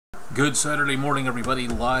Good Saturday morning, everybody,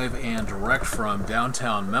 live and direct from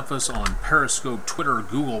downtown Memphis on Periscope, Twitter,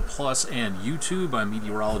 Google+, and YouTube. I'm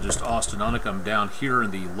meteorologist Austen Onek. I'm down here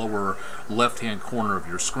in the lower left-hand corner of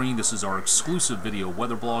your screen. This is our exclusive video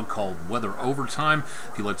weather blog called Weather Overtime.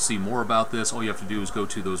 If you'd like to see more about this, all you have to do is go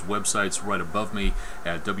to those websites right above me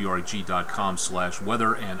at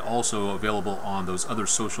WREG.com/weather, and also available on those other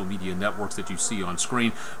social media networks that you see on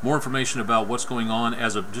screen. More information about what's going on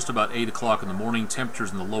as of just about 8 o'clock in the morning.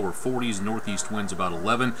 Temperatures in the lower 40s, northeast winds about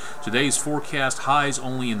 11. Today's forecast, highs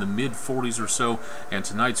only in the mid 40s or so, and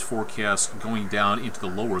tonight's forecast going down into the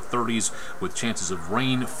lower 30s with chances of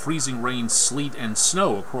rain, freezing rain, sleet, and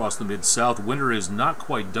snow across the mid-south. Winter is not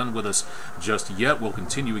quite done with us just yet. We'll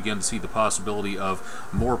continue again to see the possibility of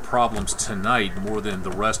more problems tonight, more than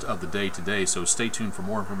the rest of the day today, so stay tuned for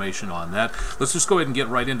more information on that. Let's just go ahead and get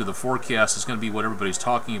right into the forecast. It's going to be what everybody's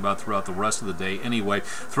talking about throughout the rest of the day anyway.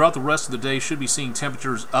 Throughout the rest of the day, should be seeing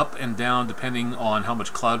temperatures up and down depending on how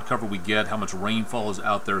much cloud cover we get, how much rainfall is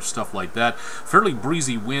out there, stuff like that. Fairly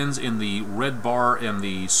breezy winds in the red bar and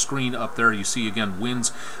the screen up there. You see again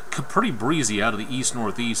winds pretty breezy out of the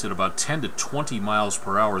east-northeast at about 10 to 20 miles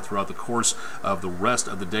per hour throughout the course of the rest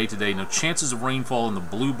of the day today. Now, chances of rainfall in the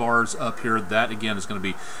blue bars up here, that again is going to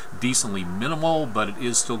be decently minimal, but it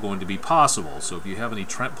is still going to be possible. So if you have any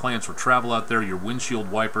plans for travel out there, your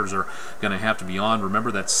windshield wipers are going to have to be on.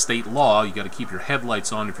 Remember, that's state law. You got to keep your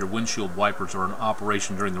headlights on if your windshield wipers are in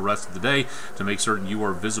operation during the rest of the day to make certain you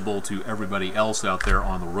are visible to everybody else out there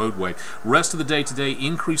on the roadway. Rest of the day today,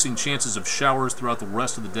 increasing chances of showers throughout the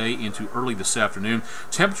rest of the day into early this afternoon.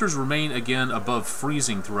 Temperatures remain again above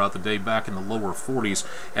freezing throughout the day, back in the lower 40s,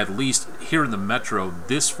 at least here in the metro.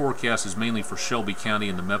 This forecast is mainly for Shelby County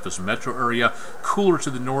and the Memphis metro area. Cooler to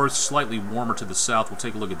the north, slightly warmer to the south. We'll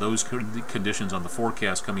take a look at those conditions on the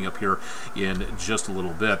forecast coming up here in just a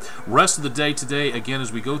little bit. Rest of the day today, again,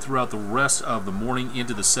 as we go throughout the rest of the morning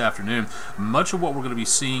into this afternoon, much of what we're going to be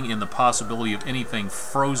seeing in the possibility of anything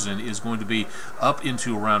frozen is going to be up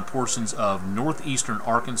into around portions of northeastern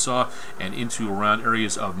Arkansas and into around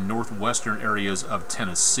areas of northwestern areas of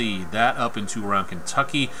Tennessee. That up into around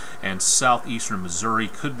Kentucky and southeastern Missouri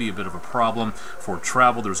could be a bit of a problem for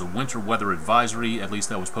travel. There's a winter weather advisory, at least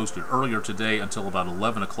that was posted earlier today, until about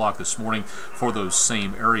 11 o'clock this morning for those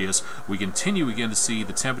same areas. We continue again to see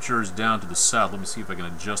the temperatures down to the south. Let me see if I can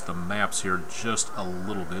adjust the maps here just a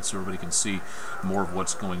little bit so everybody can see more of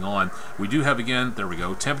what's going on. We do have, again, there we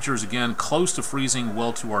go, temperatures again close to freezing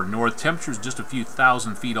well to our north. Temperatures just a few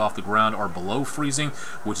thousand feet off the ground are below freezing,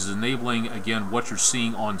 which is enabling, again, what you're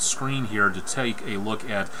seeing on screen here to take a look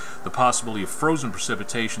at the possibility of frozen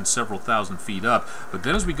precipitation several thousand feet up. But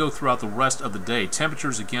then as we go throughout the rest of the day,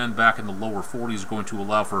 temperatures again back in the lower 40s are going to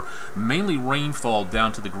allow for mainly rainfall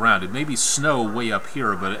down to the ground. It may be snow way up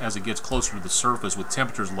here, but as it gets closer to the surface with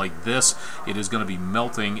temperatures like this, it is going to be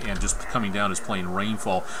melting and just coming down as plain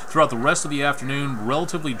rainfall. Throughout the rest of the afternoon,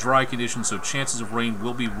 relatively dry conditions, so chances of rain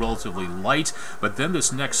will be relatively light, but then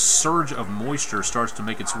this next surge of moisture starts to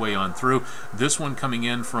make its way on through. This one coming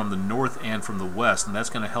in from the north and from the west, and that's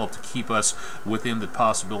going to help to keep us within the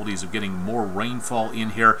possibilities of getting more rainfall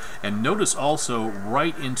in here. And notice also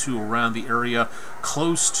right into around the area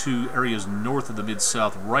close to areas north of the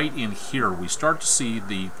Mid-South, right in here, we start to see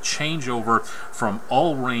the changeover from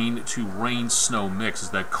all rain to rain-snow mix. As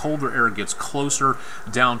that colder air gets closer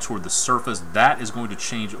down toward the surface, that is going to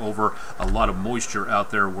change over a lot of moisture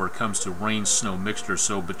out there where it comes to rain-snow mixture.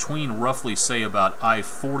 So between roughly, say, about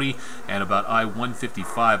I-40 and about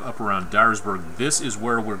I-155 up around Dyersburg, this is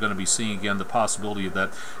where we're going to be seeing again the possibility of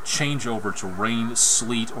that changeover to rain,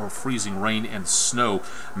 sleet, or freezing rain and snow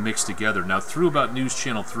mixed together. Now, through about News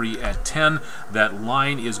Channel 3 at 10, that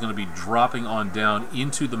line is going to be dropping on down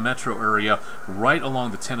into the metro area right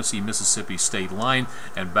along the Tennessee-Mississippi state line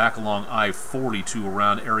and back along I-40 to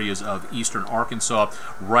around areas of eastern Arkansas,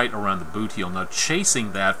 right around the Boot Heel. Now,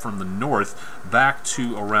 chasing that from the north back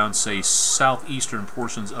to around, say, southeastern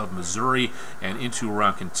portions of Missouri and into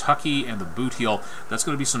around Kentucky and the Boot Heel, that's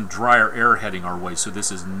going to be some drier air heading our way. So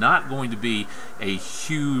this is not going to be a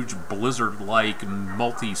huge blizzard-like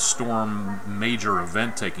multi-storm major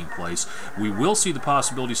event taking place. We will see the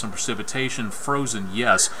possibility of some precipitation, frozen,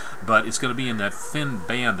 yes, but it's going to be in that thin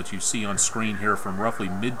band that you see on screen here from roughly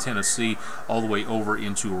mid-Tennessee all the way over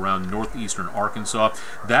into around northeastern Arkansas.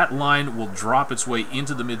 That line will drop its way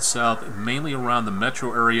into the Mid-South, mainly around the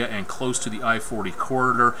metro area and close to the I-40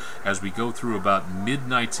 corridor as we go through about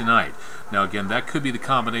midnight tonight. Now again, that could be the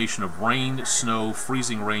combination of rain, snow,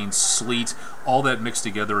 freezing rain, sleet, all that mixed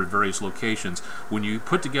together at various locations. When you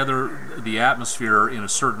put together the atmosphere in a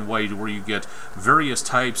certain way to where you get various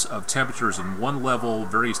types of temperatures in one level,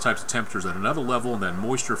 various types of temperatures at another level, level and that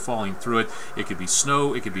moisture falling through it. It could be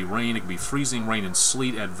snow, it could be rain, it could be freezing rain and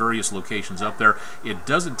sleet at various locations up there. It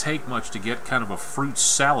doesn't take much to get kind of a fruit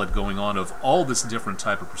salad going on of all this different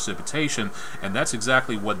type of precipitation, and that's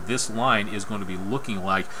exactly what this line is going to be looking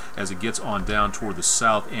like as it gets on down toward the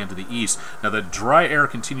south and to the east. Now, the dry air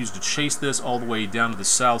continues to chase this all the way down to the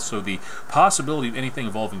south, so the possibility of anything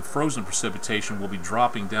involving frozen precipitation will be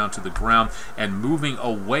dropping down to the ground and moving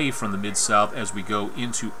away from the mid-south as we go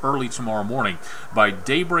into early tomorrow morning. By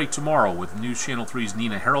daybreak tomorrow, with News Channel 3's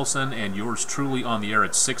Nina Harrelson and yours truly on the air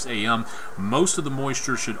at 6 a.m., most of the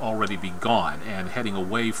moisture should already be gone and heading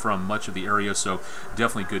away from much of the area, so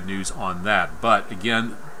definitely good news on that. But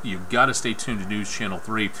again, you've got to stay tuned to News Channel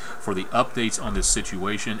 3 for the updates on this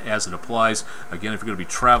situation as it applies. Again, if you're going to be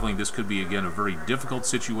traveling, this could be, again, a very difficult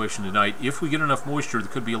situation tonight. If we get enough moisture,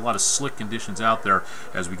 there could be a lot of slick conditions out there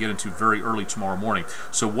as we get into very early tomorrow morning.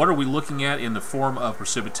 So what are we looking at in the form of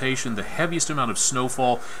precipitation? The heaviest amount of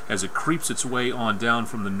snowfall as it creeps its way on down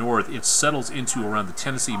from the north. It settles into around the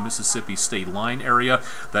Tennessee-Mississippi state line area.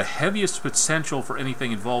 The heaviest potential for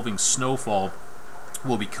anything involving snowfall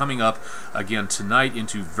will be coming up again tonight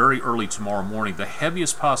into very early tomorrow morning. The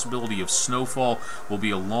heaviest possibility of snowfall will be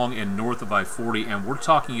along and north of I-40, and we're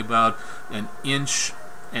talking about an inch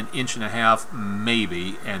and a half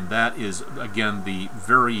maybe, and that is again the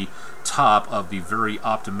very top of the very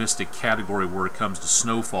optimistic category where it comes to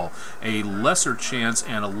snowfall. A lesser chance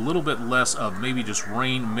and a little bit less of maybe just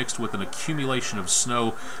rain mixed with an accumulation of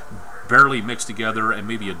snow barely mixed together, and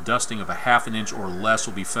maybe a dusting of a half an inch or less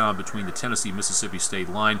will be found between the Tennessee-Mississippi state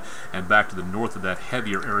line and back to the north of that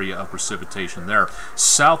heavier area of precipitation there.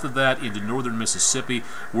 South of that into northern Mississippi,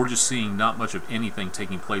 we're just seeing not much of anything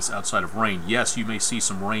taking place outside of rain. Yes, you may see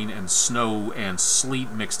some rain and snow and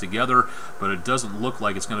sleet mixed together, but it doesn't look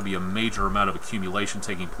like it's going to be a major amount of accumulation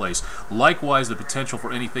taking place. Likewise, the potential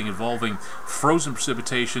for anything involving frozen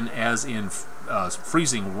precipitation, as in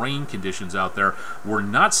freezing rain conditions out there, we're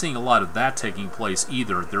not seeing a lot of that taking place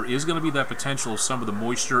either. There is going to be that potential of some of the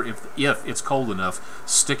moisture, if it's cold enough,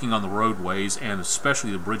 sticking on the roadways and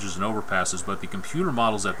especially the bridges and overpasses, but the computer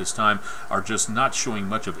models at this time are just not showing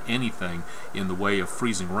much of anything in the way of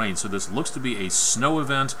freezing rain. So this looks to be a snow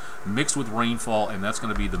event mixed with rainfall, and that's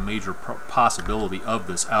going to be the major possibility of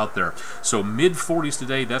this out there. So mid-40s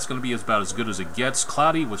today, that's going to be about as good as it gets.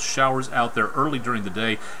 Cloudy with showers out there early during the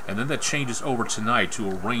day, and then that changes over tonight to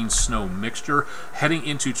a rain-snow mixture. Heading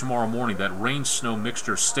into tomorrow morning, that rain-snow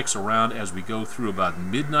mixture sticks around as we go through about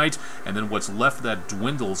midnight, and then what's left of that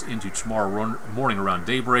dwindles into tomorrow morning around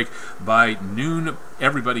daybreak. By noon,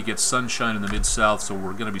 everybody gets sunshine in the mid-south, so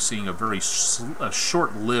we're going to be seeing a very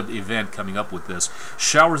short-lived event coming up with this.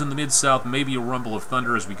 Showers in the mid-south, maybe a rumble of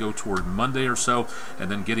thunder as we go toward Monday or so,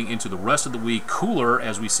 and then getting into the rest of the week, cooler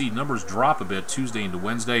as we see numbers drop a bit Tuesday into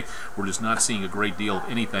Wednesday. We're just not seeing a great deal of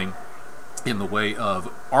anything in the way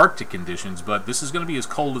of Arctic conditions, but this is going to be as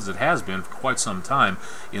cold as it has been for quite some time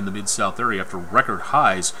in the mid-south area after record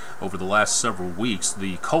highs over the last several weeks.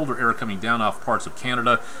 The colder air coming down off parts of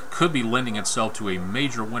Canada could be lending itself to a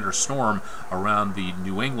major winter storm around the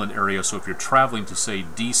New England area, so if you're traveling to, say,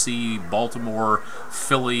 D.C., Baltimore,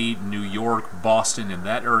 Philly, New York, Boston, in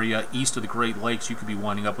that area east of the Great Lakes, you could be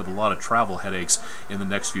winding up with a lot of travel headaches in the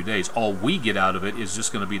next few days. All we get out of it is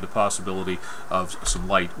just going to be the possibility of some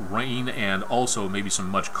light rain and also maybe some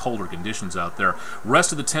much colder conditions out there.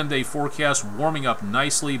 Rest of the 10-day forecast warming up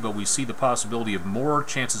nicely, but we see the possibility of more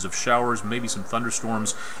chances of showers, maybe some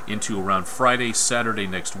thunderstorms into around Friday, Saturday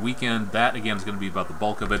next weekend. That, again, is going to be about the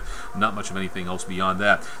bulk of it. Not much of anything else beyond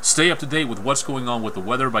that. Stay up to date with what's going on with the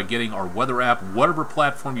weather by getting our weather app. Whatever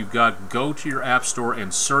platform you've got, go to your app store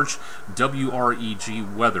and search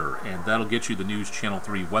WREG Weather, and that'll get you the News Channel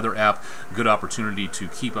 3 weather app. Good opportunity to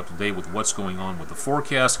keep up to date with what's going on with the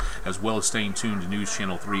forecast, as well as staying tuned to News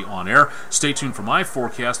Channel 3 on air. Stay tuned for my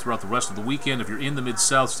forecast throughout the rest of the weekend. If you're in the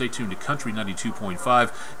Mid-South, stay tuned to Country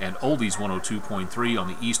 92.5 and Oldies 102.3 on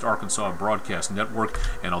the East Arkansas Broadcast Network,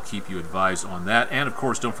 and I'll keep you advised on that. And, of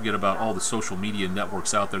course, don't forget about all the social media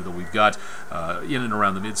networks out there that we've got in and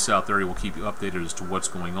around the Mid-South area. We'll keep you updated as to what's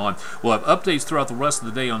going on. We'll have updates throughout the rest of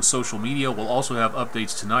the day on social media. We'll also have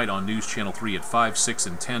updates tonight on News Channel 3 at 5, 6,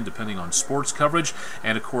 and 10, depending on sports coverage,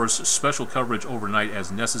 and, of course, special coverage overnight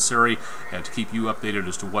as necessary, and to keep you updated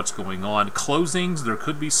as to what's going on. Closings, there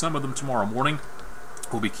could be some of them tomorrow morning.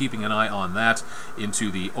 We'll be keeping an eye on that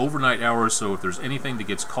into the overnight hours, so if there's anything that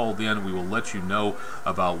gets called in, we will let you know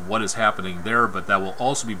about what is happening there, but that will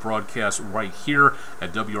also be broadcast right here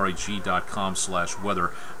at WREG.com/weather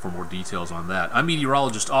for more details on that. I'm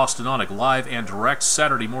meteorologist Austen Onek, live and direct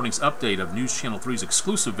Saturday morning's update of News Channel 3's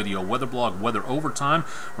exclusive video weather blog, Weather Overtime.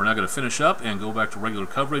 We're now going to finish up and go back to regular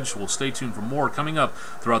coverage. We'll stay tuned for more coming up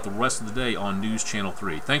throughout the rest of the day on News Channel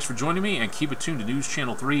 3. Thanks for joining me, and keep it tuned to News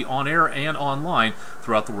Channel 3 on air and online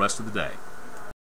throughout the rest of the day.